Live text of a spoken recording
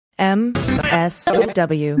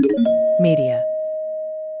MSW Media.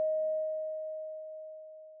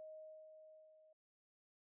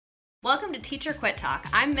 Welcome to Teacher Quit Talk.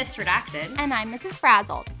 I'm Miss Redacted. And I'm Mrs.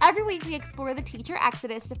 Frazzled. Every week we explore the teacher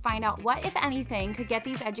exodus to find out what, if anything, could get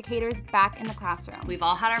these educators back in the classroom. We've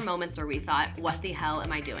all had our moments where we thought, what the hell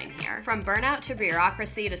am I doing here? From burnout to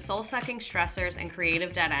bureaucracy to soul-sucking stressors and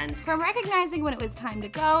creative dead ends. From recognizing when it was time to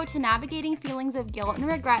go to navigating feelings of guilt and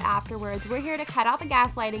regret afterwards, we're here to cut out the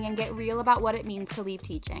gaslighting and get real about what it means to leave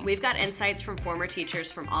teaching. We've got insights from former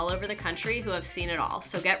teachers from all over the country who have seen it all.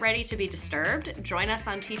 So get ready to be disturbed. Join us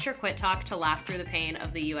on Teacher Quit Talk to laugh through the pain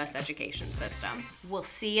of the U.S. education system. We'll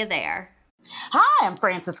see you there. Hi, I'm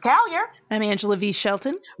Frances Callier. I'm Angela V.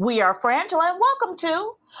 Shelton. We are Frangela, and welcome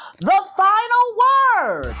to The Final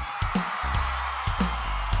Word.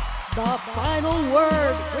 The Final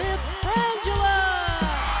Word with Frangela.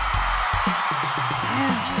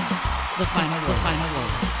 The final word. The final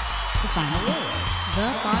word. The final word. The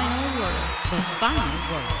final word. The final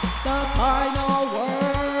word. The final word.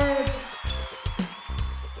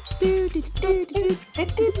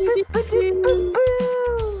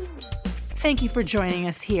 Thank you for joining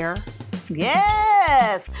us here.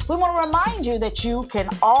 Yes, we want to remind you that you can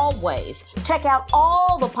always check out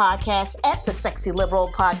all the podcasts at the Sexy Liberal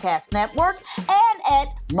Podcast Network and at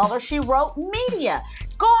Mother She Wrote Media.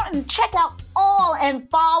 Go on and check out all and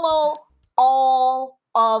follow all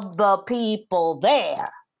of the people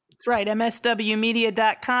there. That's right,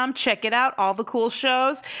 mswmedia.com. Check it out, all the cool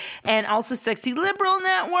shows. And also Sexy Liberal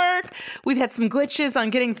Network. We've had some glitches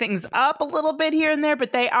on getting things up a little bit here and there,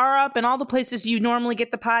 but they are up in all the places you normally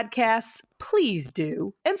get the podcasts. Please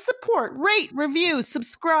do. And support, rate, review,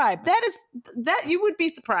 subscribe. That you would be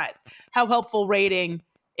surprised how helpful rating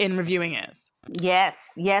and reviewing is.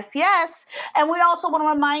 Yes. And we also want to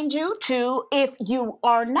remind you too, if you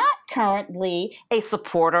are not currently a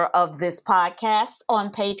supporter of this podcast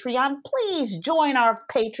on Patreon, please join our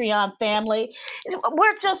Patreon family.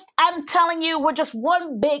 I'm telling you, we're just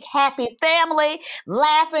one big happy family,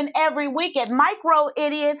 laughing every week at micro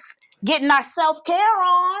idiots, getting our self-care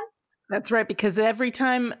on. That's right, because every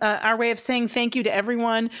time our way of saying thank you to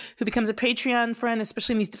everyone who becomes a Patreon friend,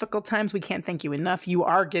 especially in these difficult times, we can't thank you enough. You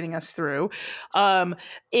are getting us through.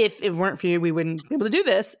 If it weren't for you, we wouldn't be able to do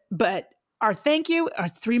this. But our thank you are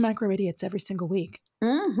 3 micro idiots every single week.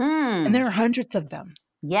 Mm-hmm. And there are hundreds of them.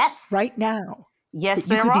 Yes. Right now. Yes,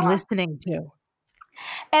 that you could be listening to.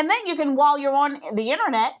 And then you can, while you're on the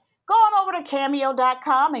internet, go on over to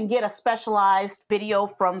Cameo.com and get a specialized video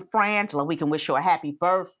from Frangela. We can wish you a happy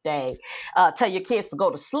birthday. Tell your kids to go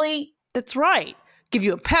to sleep. That's right. Give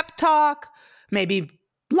you a pep talk. Maybe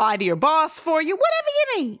lie to your boss for you. Whatever you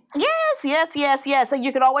need. Yes. And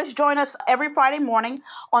you can always join us every Friday morning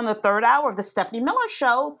on the 3rd hour of the Stephanie Miller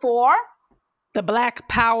Show for the Black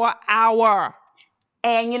Power Hour.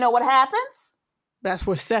 And you know what happens? That's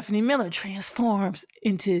where Stephanie Miller transforms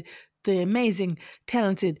into the amazing,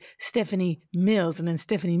 talented Stephanie Mills, and then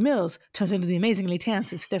Stephanie Mills turns into the amazingly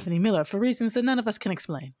talented Stephanie Miller for reasons that none of us can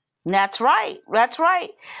explain. That's right.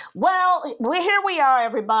 Well, here we are,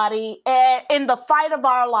 everybody, in the fight of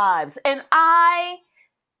our lives. And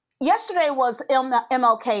yesterday was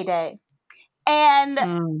MLK Day, and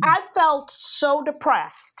I felt so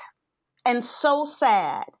depressed and so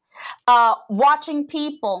sad watching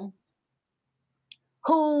people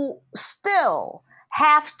who still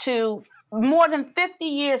have to, more than 50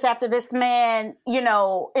 years after this man, in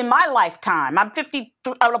my lifetime,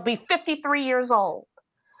 I'll be 53 years old.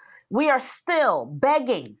 We are still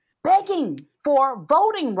begging for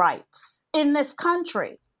voting rights in this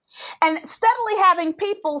country. And steadily having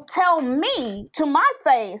people tell me to my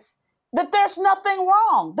face that there's nothing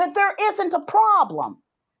wrong, that there isn't a problem,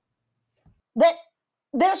 that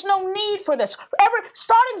there's no need for this,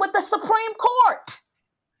 starting with the Supreme Court.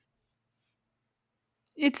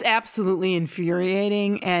 It's absolutely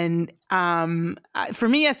infuriating. And for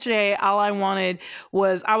me yesterday, all I wanted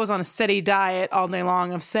was, I was on a steady diet all day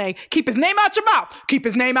long of saying, keep his name out your mouth. Keep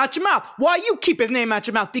his name out your mouth. Why you keep his name out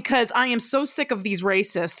your mouth? Because I am so sick of these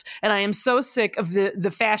racists. And I am so sick of the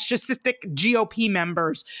fascistic GOP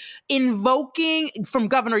members invoking, from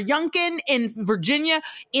Governor Youngkin in Virginia,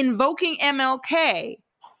 invoking MLK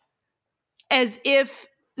as if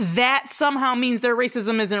that somehow means their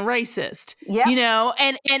racism isn't racist,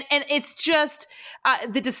 and it's just,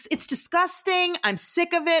 it's disgusting. I'm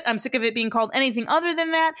sick of it. I'm sick of it being called anything other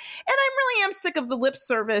than that. And I really am sick of the lip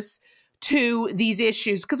service to these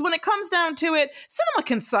issues. Because when it comes down to it, cinema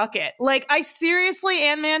can suck it. Like, I seriously,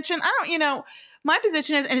 Ann Manchin, my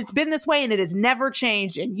position is, and it's been this way and it has never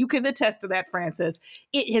changed, and you can attest to that, Frances,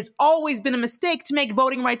 it has always been a mistake to make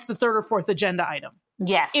voting rights the 3rd or 4th agenda item.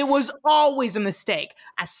 Yes. It was always a mistake.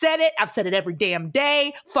 I said it. I've said it every damn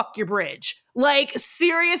day. Fuck your bridge. Like,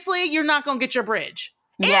 seriously, you're not going to get your bridge.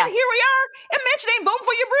 Yeah. And here we are. And Manchin ain't voting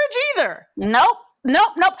for your bridge either. Nope.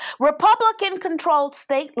 Republican-controlled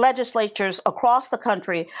state legislatures across the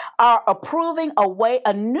country are approving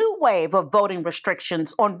a new wave of voting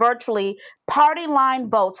restrictions on virtually party line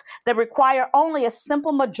votes that require only a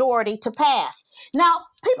simple majority to pass. Now,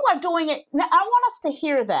 people are doing it. Now, I want us to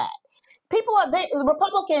hear that.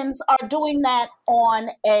 Republicans are doing that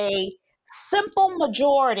on a simple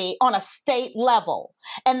majority on a state level,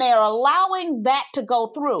 and they are allowing that to go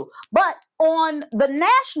through. But on the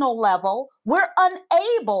national level, we're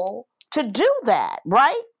unable to do that,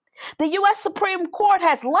 right? The U.S. Supreme Court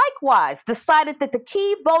has likewise decided that the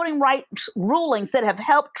key voting rights rulings that have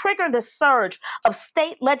helped trigger the surge of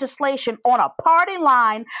state legislation on a party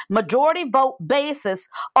line majority vote basis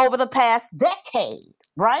over the past decade,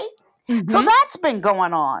 right? Mm-hmm. So that's been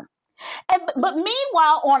going on. But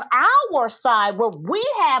meanwhile, on our side, where we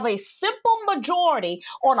have a simple majority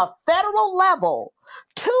on a federal level,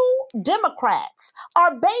 two Democrats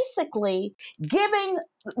are basically giving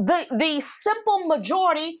the simple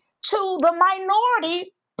majority to the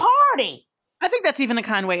minority party. I think that's even a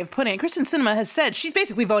kind way of putting it. Kyrsten Sinema has said she's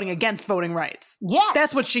basically voting against voting rights. Yes.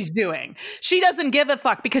 That's what she's doing. She doesn't give a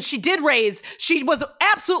fuck because she was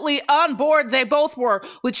absolutely on board. They both were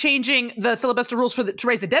with changing the filibuster rules to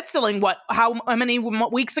raise the debt ceiling, how many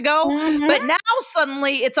weeks ago? Mm-hmm. But now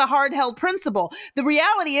suddenly it's a hard held principle. The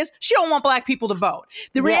reality is she don't want black people to vote.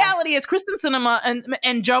 The reality is Kyrsten Sinema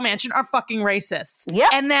and Joe Manchin are fucking racists. Yep.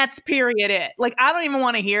 And that's period it. Like, I don't even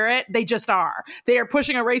want to hear it. They just are. They are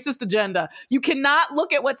pushing a racist agenda. You cannot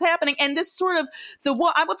look at what's happening. And this sort of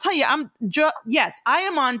I will tell you, I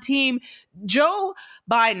am on team. Joe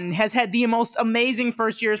Biden has had the most amazing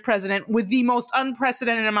first year as president with the most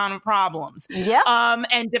unprecedented amount of problems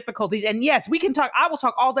and difficulties. And yes, I will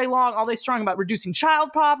talk all day long, all day strong about reducing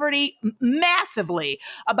child poverty massively,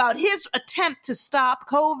 about his attempt to stop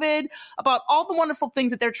COVID, about all the wonderful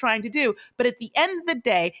things that they're trying to do. But at the end of the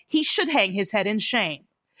day, he should hang his head in shame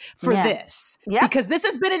for this, because this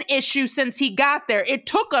has been an issue since he got there. It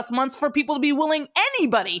took us months for people to be willing,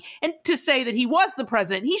 anybody, and to say that he was the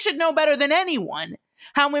president. He should know better than anyone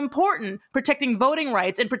how important protecting voting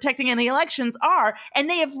rights and protecting in the elections are, and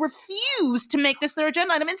they have refused to make this their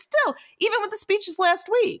agenda item. And still, even with the speeches last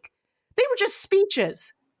week, they were just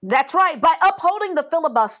speeches. That's right. By upholding the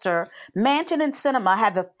filibuster, Manchin and Sinema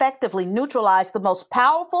have effectively neutralized the most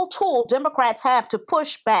powerful tool Democrats have to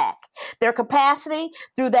push back: their capacity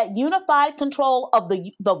through that unified control of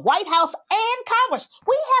the White House and Congress.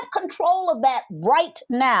 We have control of that right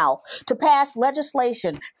now to pass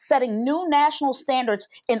legislation setting new national standards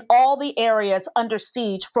in all the areas under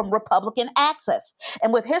siege from Republican access.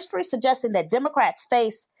 And with history suggesting that Democrats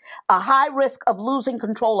face a high risk of losing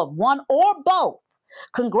control of one or both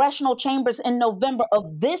congressional chambers in November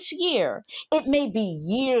of this year, it may be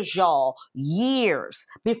years, y'all, years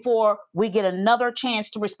before we get another chance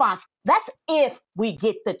to respond. That's if we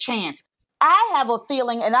get the chance. I have a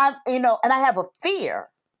feeling, and I have a fear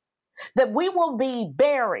that we will be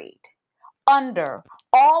buried under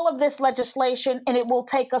all of this legislation, and it will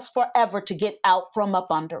take us forever to get out from up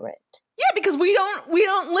under it. Yeah, because we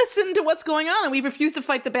don't listen to what's going on, and we refuse to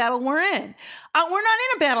fight the battle we're in. We're not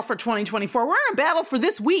in a battle for 2024. We're in a battle for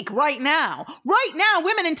this week, right now. Right now,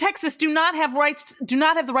 women in Texas do not have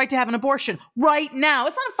the right to have an abortion. Right now,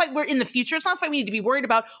 it's not a fight we're in the future. It's not a fight we need to be worried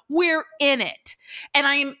about. We're in it, and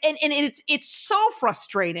it's so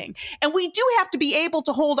frustrating. And we do have to be able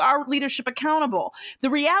to hold our leadership accountable.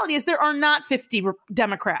 The reality is, there are not 50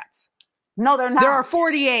 Democrats. No, they're not. There are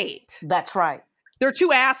 48. That's right. There are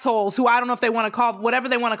two assholes who I don't know if they want to call whatever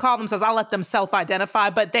they want to call themselves. I'll let them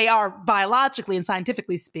self-identify, but they are biologically and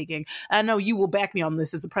scientifically speaking. I know you will back me on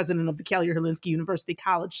this as the president of the Kalyer-Holinsky University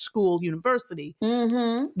College School University.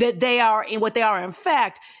 Mm-hmm. That they are, and what they are in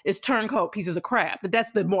fact is turncoat pieces of crap.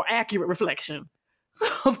 That's the more accurate reflection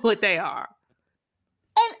of what they are.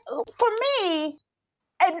 And for me,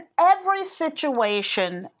 in every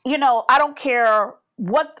situation, I don't care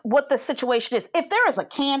what the situation is. If there is a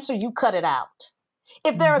cancer, you cut it out.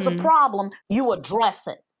 If there is a problem, you address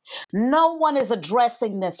it. No one is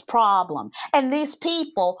addressing this problem. And these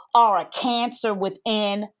people are a cancer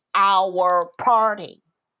within our party.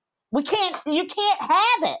 You can't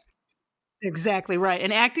have it. Exactly right.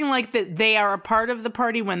 And acting like that they are a part of the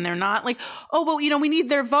party when they're not. Like, oh, well, we need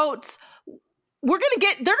their votes. They're going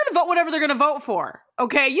to vote whatever they're going to vote for.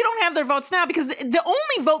 Okay. You don't have their votes now because the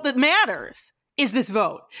only vote that matters is this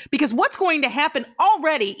vote. Because what's going to happen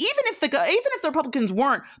already, even if the Republicans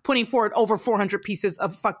weren't putting forward over 400 pieces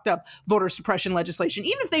of fucked up voter suppression legislation,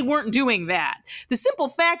 even if they weren't doing that, the simple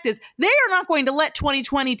fact is they are not going to let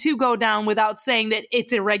 2022 go down without saying that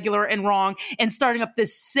it's irregular and wrong and starting up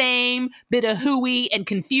this same bit of hooey and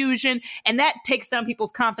confusion. And that takes down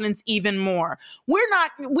people's confidence even more. We're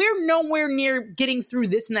nowhere near getting through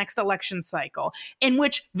this next election cycle in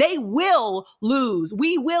which they will lose.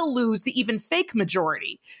 We will lose the even fake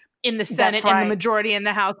majority in the Senate and the majority in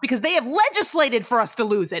the House because they have legislated for us to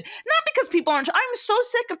lose it. Not because people aren't. I'm so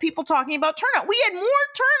sick of people talking about turnout. We had more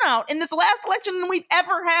turnout in this last election than we've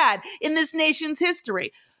ever had in this nation's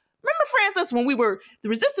history. Remember, Frances, when the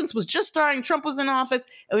resistance was just starting, Trump was in office,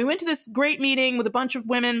 and we went to this great meeting with a bunch of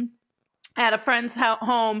women at a friend's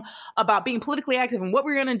home about being politically active and what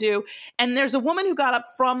we were going to do. And there's a woman who got up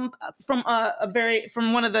from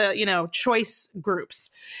one of the, choice groups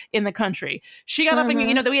in the country. She got up and,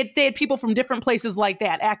 they had people from different places like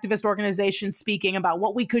that, activist organizations speaking about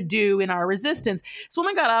what we could do in our resistance. This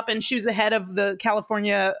woman got up and she was the head of the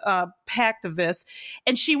California pact of this.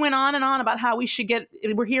 And she went on and on about how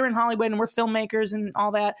we're here in Hollywood and we're filmmakers and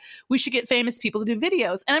all that. We should get famous people to do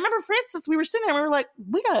videos. And I remember, Frances, we were sitting there and we were like,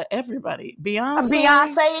 we got everybody.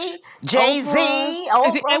 Beyonce, Jay-Z,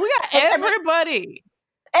 Oprah. And we got everybody.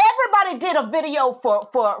 Everybody did a video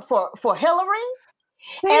for Hillary.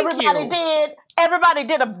 Everybody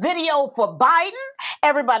did a video for Biden.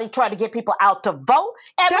 Everybody tried to get people out to vote.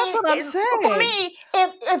 That's what I'm saying. For me,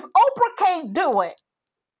 if Oprah can't do it,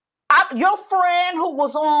 your friend who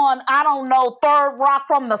was on, I don't know, Third Rock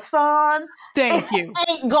from the Sun, thank you,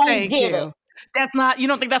 ain't gonna get it. That's not. You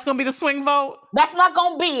don't think that's gonna be the swing vote? That's not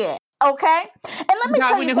gonna be it. Okay, and let me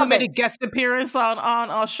tell you something. Who made a guest appearance on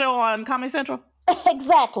a show on Comedy Central?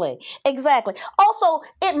 Exactly. Also,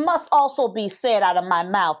 it must also be said out of my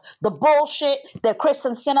mouth, the bullshit that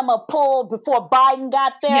Kristen Sinema pulled before Biden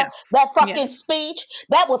got there, that fucking speech,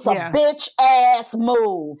 that was a bitch ass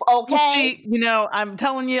move. Okay, I'm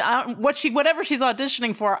telling you, whatever she's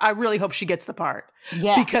auditioning for, I really hope she gets the part.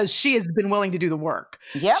 Yeah, because she has been willing to do the work.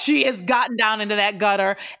 Yep. She has gotten down into that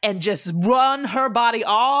gutter and just run her body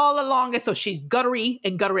all along it. So she's guttery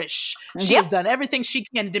and gutterish. She has done everything she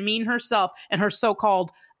can to demean herself and her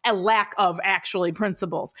so-called a lack of actually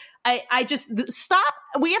principles. I just stop.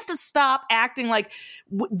 We have to stop acting like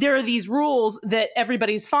there are these rules that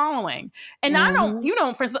everybody's following. And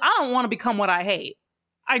for instance, I don't want to become what I hate.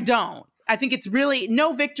 I don't. I think it's really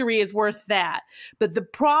no victory is worth that. But the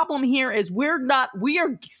problem here is we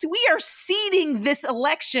are seeding this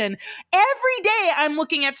election. Every day I'm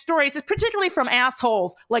looking at stories, particularly from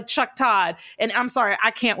assholes like Chuck Todd. And I'm sorry,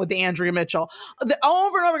 I can't with the Andrea Mitchell.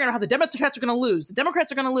 Over and over again, how the Democrats are going to lose. The Democrats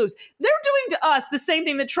are going to lose. They're doing to us the same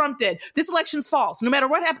thing that Trump did. This election's false. No matter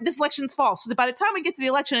what happened, this election's false. So that by the time we get to the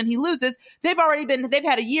election and he loses, they've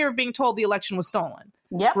had a year of being told the election was stolen.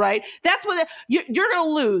 Yep. Right. That's what you're going to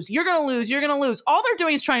lose. You're going to lose. You're going to lose. All they're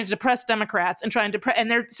doing is trying to depress Democrats and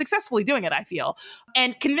and they're successfully doing it, I feel,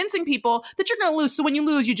 and convincing people that you're going to lose. So when you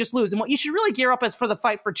lose, you just lose. And what you should really gear up is for the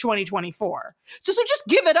fight for 2024. So just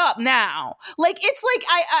give it up now.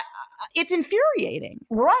 It's infuriating.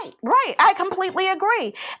 Right. I completely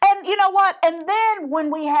agree. And you know what? And then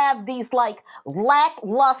when we have these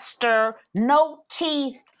lackluster, no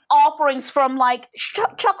teeth offerings from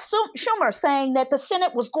Chuck Schumer saying that the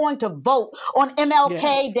Senate was going to vote on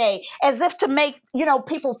MLK Day as if to make,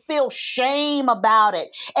 people feel shame about it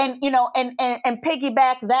and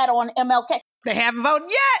piggyback that on MLK. They haven't voted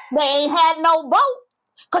yet. They ain't had no vote.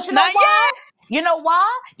 Because you know Not why? yet. You know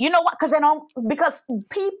why? You know what? Because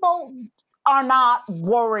people are not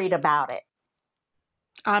worried about it.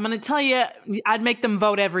 I'm going to tell you, I'd make them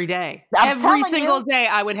vote every day. I'm every single day,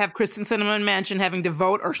 I would have Kristen Sinema Manchin having to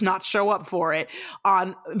vote or not show up for it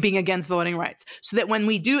on being against voting rights. So that when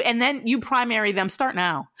we do, and then you primary them, start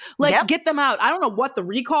now. Get them out. I don't know what the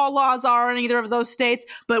recall laws are in either of those states,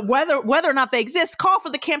 but whether or not they exist, call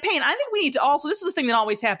for the campaign. I think we need to also, this is the thing that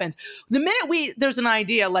always happens. The minute there's an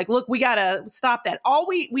idea look, we got to stop that. All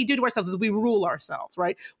we do to ourselves is we rule ourselves,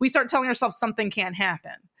 right? We start telling ourselves something can't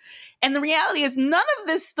happen. And the reality is none of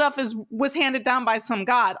this stuff was handed down by some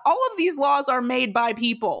god. All of these laws are made by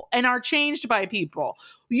people and are changed by people.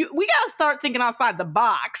 We got to start thinking outside the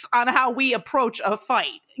box on how we approach a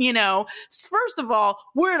fight. First of all,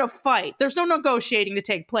 we're in a fight. There's no negotiating to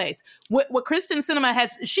take place. What Kristen Sinema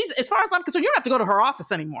she's, as far as I'm concerned, you don't have to go to her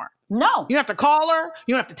office anymore. No. You don't have to call her.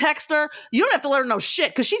 You don't have to text her. You don't have to let her know shit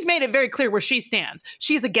because she's made it very clear where she stands.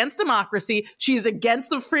 She's against democracy. She's against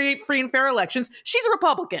the free and fair elections. She's a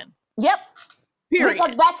Republican. Yep. Period.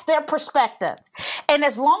 Because that's their perspective. And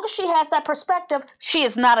as long as she has that perspective, she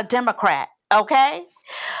is not a Democrat. Okay.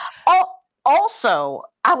 Oh, also,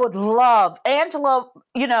 I would love Angela.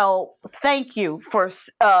 Thank you for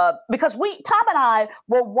because Tom and I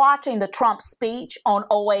were watching the Trump speech on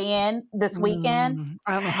OAN this weekend.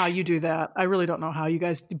 I don't know how you do that. I really don't know how you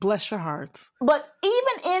guys. Bless your hearts. But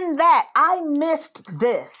even in that, I missed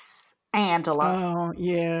this, Angela. Oh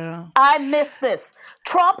yeah, I missed this.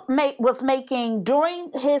 Trump was making during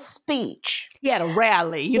his speech. He had a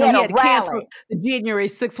rally. He had to cancel the January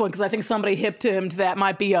 6th one because I think somebody hipped him to that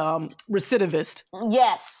might be recidivist.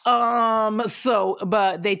 Yes.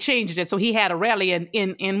 But they changed it. So he had a rally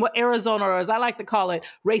in what Arizona, or as I like to call it,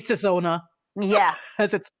 racist-ona. Yeah.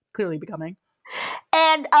 As it's clearly becoming.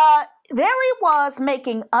 And there he was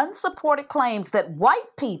making unsupported claims that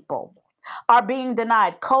white people are being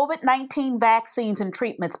denied COVID-19 vaccines and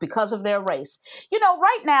treatments because of their race.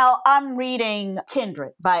 Right now I'm reading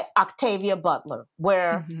Kindred by Octavia Butler,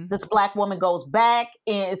 where this Black woman goes back,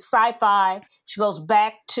 it's sci-fi, she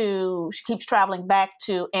keeps traveling back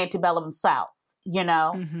to antebellum South,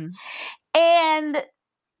 and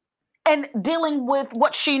dealing with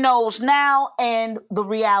what she knows now and the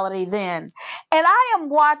reality then. And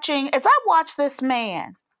as I watch this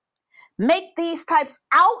man make these types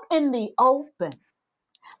out in the open,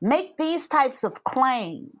 make these types of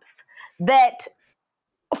claims that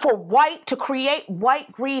to create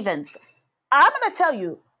white grievance. I'm going to tell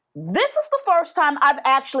you, this is the first time I've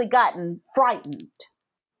actually gotten frightened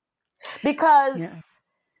because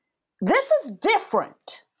this is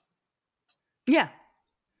different. Yeah.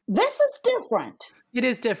 This is different. It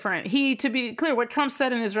is different. To be clear, what Trump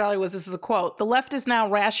said in his rally was, this is a quote, "The left is now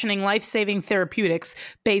rationing life-saving therapeutics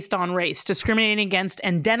based on race, discriminating against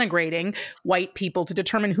and denigrating white people to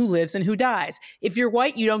determine who lives and who dies. If you're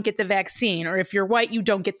white, you don't get the vaccine, or if you're white, you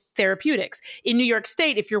don't get therapeutics. In New York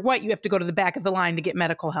State, if you're white, you have to go to the back of the line to get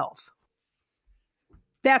medical health."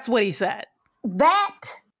 That's what he said. That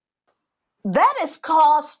is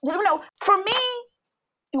caused, for me,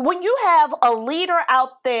 when you have a leader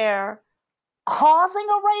out there causing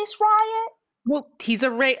a race riot. Well, he's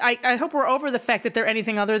a race. I hope we're over the fact that they're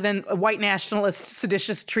anything other than a white nationalist,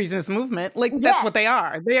 seditious, treasonous movement. That's what they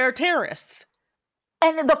are. They are terrorists.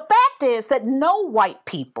 And the fact is that no white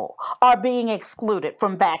people are being excluded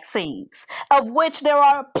from vaccines, of which there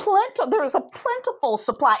is a plentiful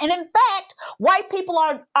supply. And in fact, white people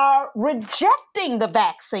are rejecting the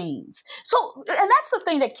vaccines. So, and that's the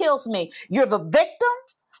thing that kills me. You're the victim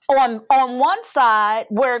on one side,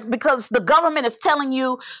 because the government is telling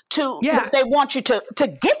you they want you to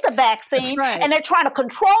get the vaccine, and they're trying to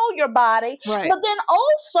control your body. Right. But then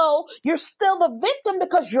also you're still the victim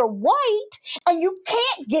because you're white and you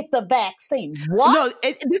can't get the vaccine. What? No,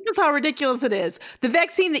 this is how ridiculous it is. The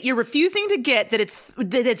vaccine that you're refusing to get, that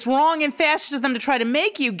it's wrong and fascist of them to try to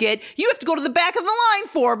make you get, you have to go to the back of the line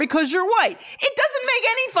for because you're white. It doesn't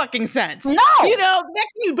make any fucking sense. No. The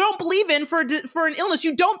vaccine you don't believe in for an illness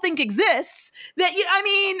you don't think exists, but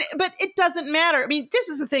it doesn't matter. I mean, this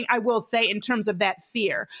is the thing I will say in terms of that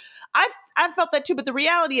fear. I've felt that too, but the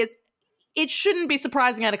reality is it shouldn't be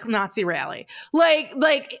surprising at a Nazi rally. Like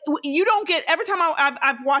you don't get, every time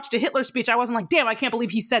I've watched a Hitler speech, I wasn't like, damn, I can't believe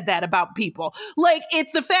he said that about people.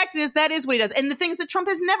 It's the fact is that is what he does. And the things that Trump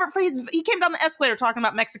has never, he came down the escalator talking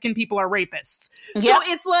about Mexican people are rapists. Yep. So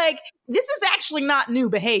it's like, this is actually not new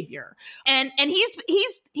behavior. And he's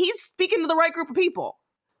speaking to the right group of people.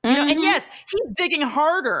 And yes, he's digging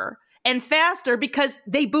harder and faster because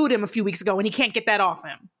they booed him a few weeks ago and he can't get that off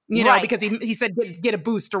him. Because he said get a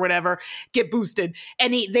boost or whatever, get boosted,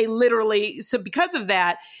 and they literally, so because of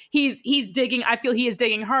that, he's digging. I feel he is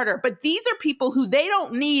digging harder. But these are people who they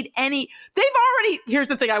don't need any. They've already. Here's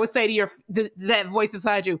the thing I would say to that voice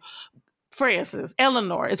inside you, Francis,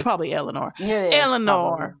 Eleanor. It's probably Eleanor.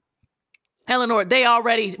 Eleanor. They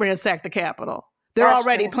already ransacked the Capitol. They're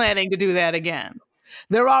already planning to do that again.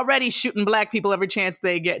 They're already shooting black people every chance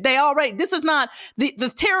they get. This is not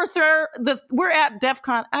the terror. We're at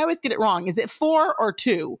DEFCON. I always get it wrong. Is it 4 or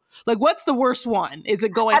 2? Like, what's the worst one? Is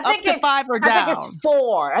it going up to 5 or down? I think it's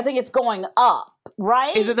 4. I think it's going up.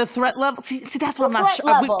 Right? Is it the threat level? See, that's what I'm not sure.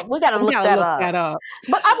 We got to look that up.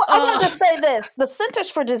 But I wanted to say this. The Centers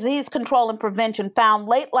for Disease Control and Prevention found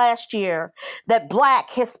late last year that Black,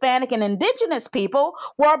 Hispanic, and Indigenous people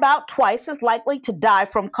were about twice as likely to die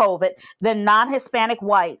from COVID than non-Hispanic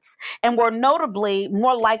whites, and were notably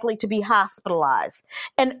more likely to be hospitalized.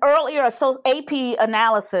 An earlier AP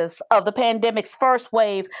analysis of the pandemic's first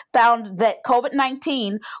wave found that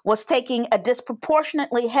COVID-19 was taking a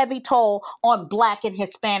disproportionately heavy toll on Black and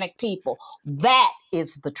Hispanic people. That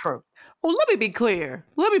is the truth. Well, let me be clear.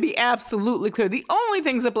 Let me be absolutely clear. The only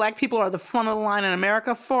things that Black people are the front of the line in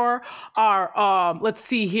America for are, let's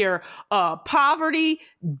see here, poverty,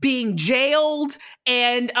 being jailed,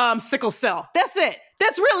 and sickle cell. That's it.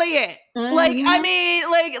 That's really it. Mm-hmm. Like, I mean,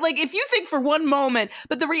 like if you think for one moment,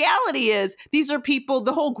 but the reality is these are people,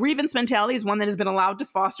 the whole grievance mentality is one that has been allowed to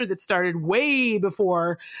foster that started way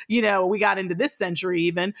before, we got into this century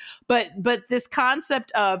even. But this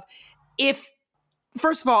concept of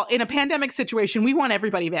first of all, in a pandemic situation, we want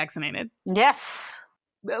everybody vaccinated. Yes.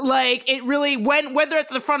 Like, it really, whether at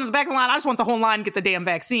the front or the back of the line, I just want the whole line to get the damn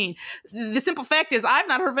vaccine. The simple fact is, I've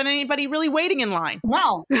not heard of anybody really waiting in line.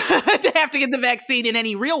 No. to have to get the vaccine in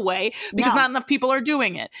any real way, because not enough people are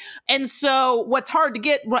doing it. And so what's hard to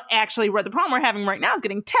get, actually, the problem we're having right now is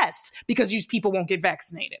getting tests, because these people won't get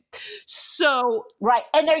vaccinated. So. Right.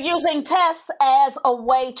 And they're using tests as a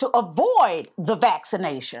way to avoid the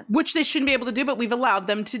vaccination. Which they shouldn't be able to do, but we've allowed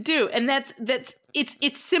them to do. And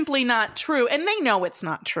it's simply not true. And they know it's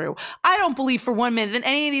not true. I don't believe for 1 minute that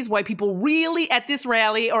any of these white people really at this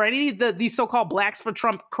rally, or any of these so-called Blacks for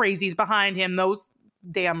Trump crazies behind him, those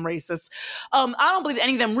damn racists, I don't believe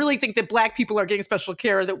any of them really think that Black people are getting special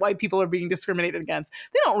care, or that white people are being discriminated against.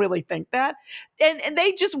 They don't really think that. And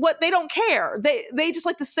they just, they don't care. They just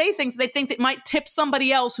like to say things they think that might tip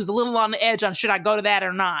somebody else who's a little on the edge on should I go to that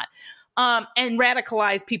or not. And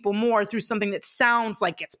radicalize people more through something that sounds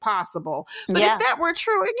like it's possible. But if that were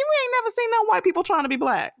true, you ain't never seen no white people trying to be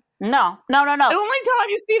Black. No. The only time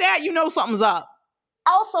you see that, something's up.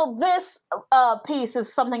 Also, this piece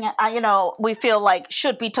is something, we feel like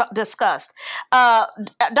should be discussed.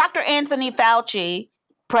 Dr. Anthony Fauci,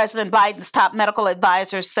 President Biden's top medical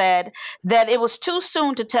advisor, said that it was too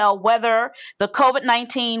soon to tell whether the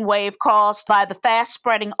COVID-19 wave caused by the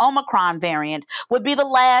fast-spreading Omicron variant would be the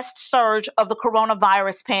last surge of the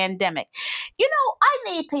coronavirus pandemic. I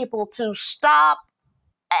need people to stop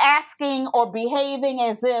asking or behaving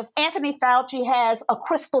as if Anthony Fauci has a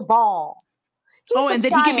crystal ball. And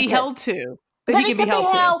that he can be held to. That he can be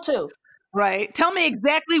held to. Right. Tell me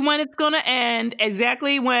exactly when it's going to end,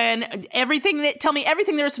 exactly when tell me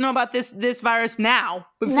everything there is to know about this virus now,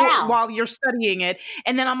 while you're studying it.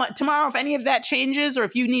 And then tomorrow, if any of that changes, or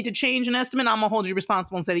if you need to change an estimate, I'm going to hold you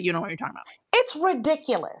responsible and say that you know what you're talking about. It's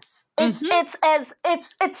ridiculous. It's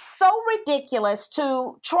so ridiculous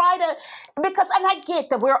to try to, and I get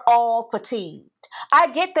that we're all fatigued. I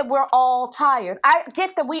get that we're all tired. I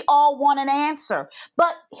get that we all want an answer,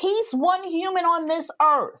 but he's one human on this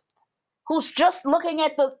earth who's just looking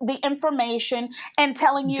at the information and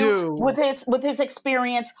telling you with his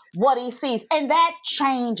experience what he sees. And that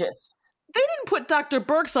changes. They didn't put Dr.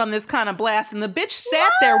 Birx on this kind of blast, and the bitch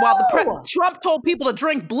sat there while Trump told people to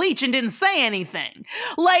drink bleach and didn't say anything.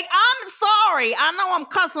 Like, I'm sorry. I know I'm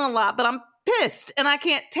cussing a lot, but I'm pissed and I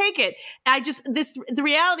can't take it. The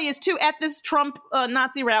reality is too, at this Trump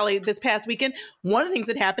Nazi rally this past weekend, one of the things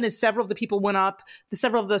that happened is several of the people went up,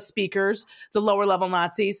 several of the speakers, the lower level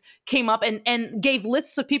Nazis came up and gave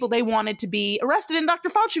lists of people they wanted to be arrested, and Dr.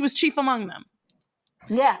 Fauci was chief among them.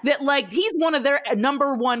 Yeah. That he's one of their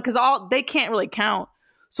number one, because they can't really count.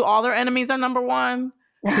 So all their enemies are number one,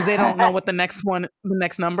 because they don't know what the next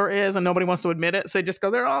number is, and nobody wants to admit it. So they just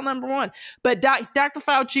go, they're all number one. But Dr.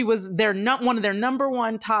 Fauci was one of their number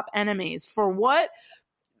one top enemies for what?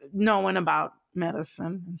 Knowing about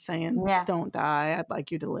medicine and saying, don't die. I'd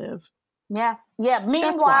like you to live. Yeah. Yeah.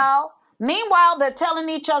 Meanwhile, they're telling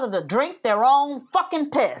each other to drink their own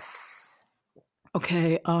fucking piss.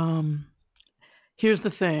 Okay. Here's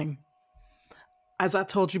the thing. As I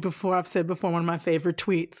told you before, I've said before, one of my favorite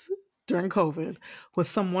tweets during COVID was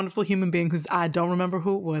some wonderful human being I don't remember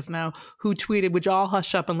who it was now, who tweeted, would y'all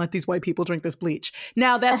hush up and let these white people drink this bleach?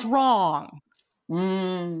 Now that's wrong.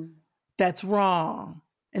 That's wrong.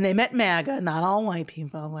 And they meant MAGA, not all white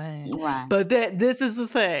people. Right. But this is the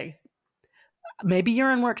thing. Maybe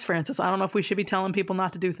urine works, Francis. I don't know if we should be telling people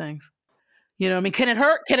not to do things. You know what I mean? Can it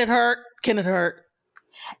hurt? Can it hurt? Can it hurt?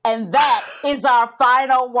 And that is our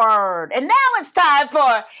final word. And now it's time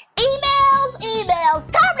for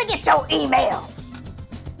emails. Time to get your emails.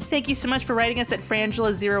 Thank you so much for writing us at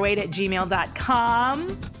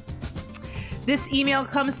frangela08@gmail.com. This email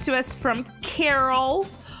comes to us from Carol.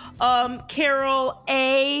 Carol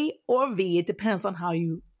A or V. It depends on how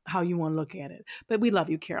you want to look at it. But we love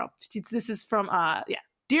you, Carol. This is from,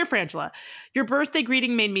 Dear Frangela, your birthday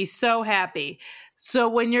greeting made me so happy. So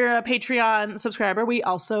when you're a Patreon subscriber, we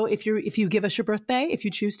also, if you give us your birthday, if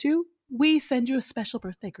you choose to, we send you a special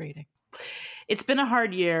birthday greeting. It's been a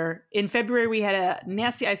hard year. In February, we had a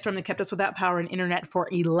nasty ice storm that kept us without power and internet for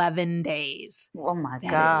 11 days. Oh my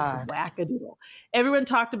That God. is wackadoodle. Everyone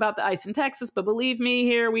talked about the ice in Texas, but believe me,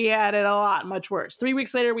 here we had it a lot much worse. 3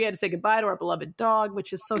 weeks later, we had to say goodbye to our beloved dog,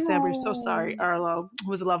 which is so sad. We're so sorry, Arlo, who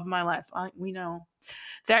was the love of my life. We know.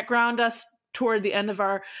 That ground us toward the end of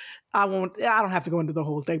our, I don't have to go into the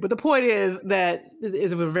whole thing, but the point is that it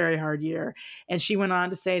was a very hard year. And she went on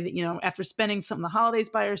to say that, after spending some of the holidays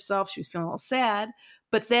by herself, she was feeling a little sad.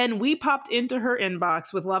 But then we popped into her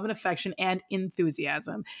inbox with love and affection and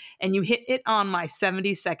enthusiasm. And you hit it on my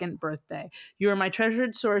 72nd birthday. You are my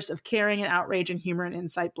treasured source of caring and outrage and humor and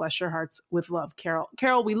insight. Bless your hearts. With love, Carol.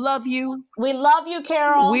 Carol, we love you. We love you,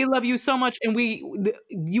 Carol. We love you so much. And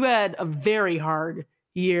you had a very hard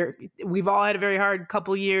year. We've all had a very hard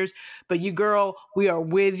couple years, but you, girl, we are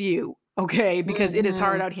with you. Okay, because it is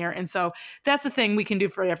hard out here. And so that's the thing we can do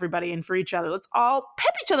for everybody and for each other. Let's all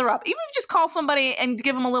pep each other up. Even if you just call somebody and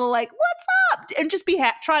give them a little what's up? And just be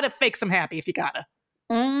try to fake some happy if you gotta.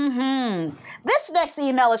 This next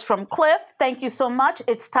email is from Cliff. Thank you so much.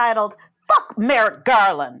 It's titled, Fuck Merrick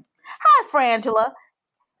Garland. Hi, Frangela.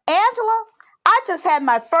 Angela, I just had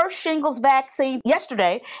my first shingles vaccine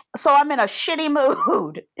yesterday, so I'm in a shitty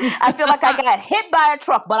mood. I feel like I got hit by a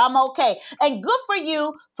truck, but I'm okay. And good for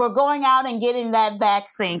you for going out and getting that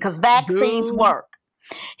vaccine, because vaccines work.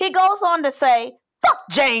 He goes on to say, fuck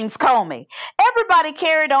James Comey. Everybody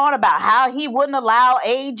carried on about how he wouldn't allow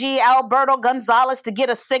AG Alberto Gonzalez to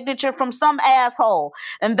get a signature from some asshole.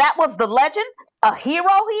 And that was the legend? A hero,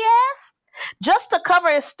 he asked? Just to cover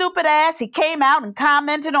his stupid ass, he came out and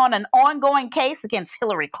commented on an ongoing case against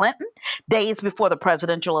Hillary Clinton days before the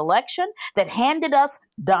presidential election that handed us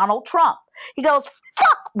Donald Trump. He goes,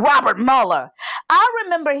 fuck Robert Mueller. I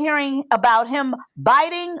remember hearing about him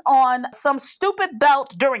biting on some stupid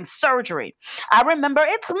belt during surgery. I remember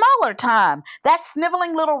it's Mueller time. That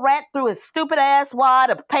sniveling little rat threw his stupid ass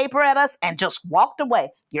wad of paper at us and just walked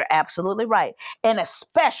away. You're absolutely right. And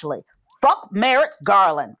especially fuck Merrick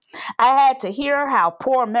Garland. I had to hear how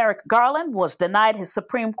poor Merrick Garland was denied his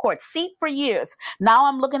Supreme Court seat for years. Now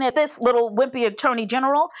I'm looking at this little wimpy attorney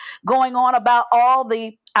general going on about all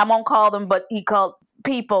the, I won't call them, but he called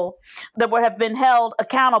people that would have been held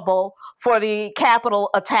accountable for the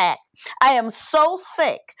Capitol attack. I am so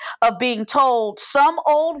sick of being told some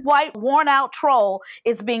old white worn out troll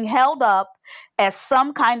is being held up as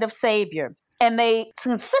some kind of savior. And they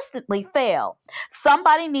consistently fail.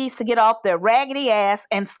 Somebody needs to get off their raggedy ass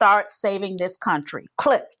and start saving this country.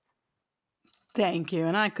 Cliff. Thank you.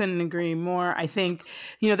 And I couldn't agree more. I think,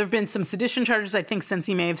 there have been some sedition charges, I think, since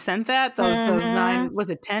he may have sent that. Those 9, was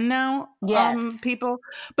it 10 now? Yes. People.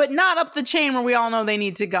 But not up the chain where we all know they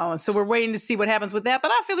need to go. So we're waiting to see what happens with that.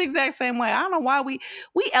 But I feel the exact same way. I don't know why we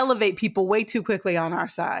elevate people way too quickly on our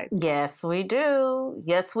side. Yes, we do.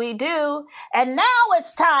 Yes, we do. And now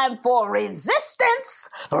it's time for Resistance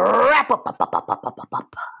Wrap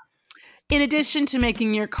Up. In addition to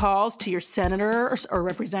making your calls to your senators or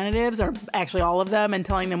representatives, or actually all of them, and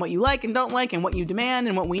telling them what you like and don't like and what you demand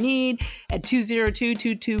and what we need at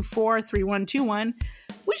 202-224-3121,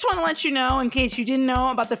 we just want to let you know, in case you didn't know,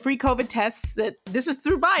 about the free COVID tests that this is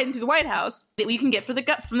through Biden, through the White House, that we can get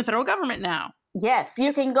from the federal government now. Yes,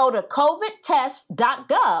 you can go to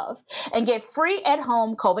covidtest.gov and get free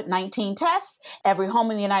at-home COVID-19 tests. Every home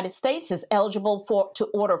in the United States is eligible to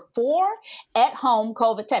order 4 at-home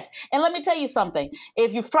COVID tests. And let me tell you something.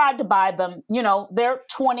 If you've tried to buy them, they're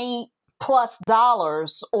 $20+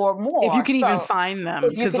 or more. If you can even find them.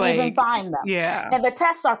 If you can even find them. Yeah. And the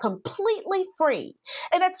tests are completely free.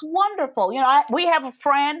 And it's wonderful. We have a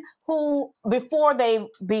friend who, before they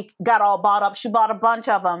got all bought up, she bought a bunch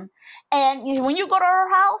of them. And when you go to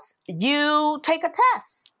her house, you take a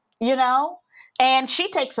test, and she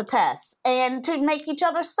takes a test, and to make each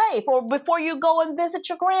other safe, or before you go and visit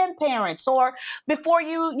your grandparents, or before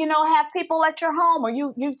you have people at your home, or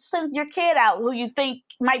you send your kid out who you think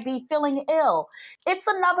might be feeling ill. It's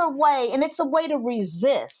another way, and it's a way to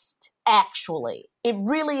resist, actually. It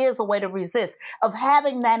really is a way to resist, of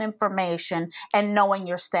having that information and knowing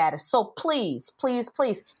your status. So please, please,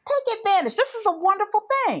 please take advantage. This is a wonderful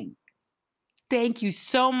thing. Thank you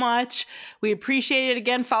so much. We appreciate it.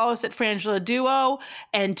 Again, follow us at Frangela Duo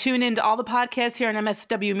and tune into all the podcasts here on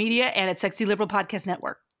MSW Media and at Sexy Liberal Podcast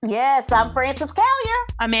Network. Yes, I'm Frances Callier.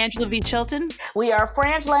 I'm Angela V. Chilton. We are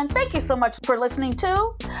Frangela, and thank you so much for listening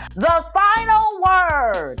to The Final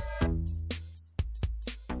Word.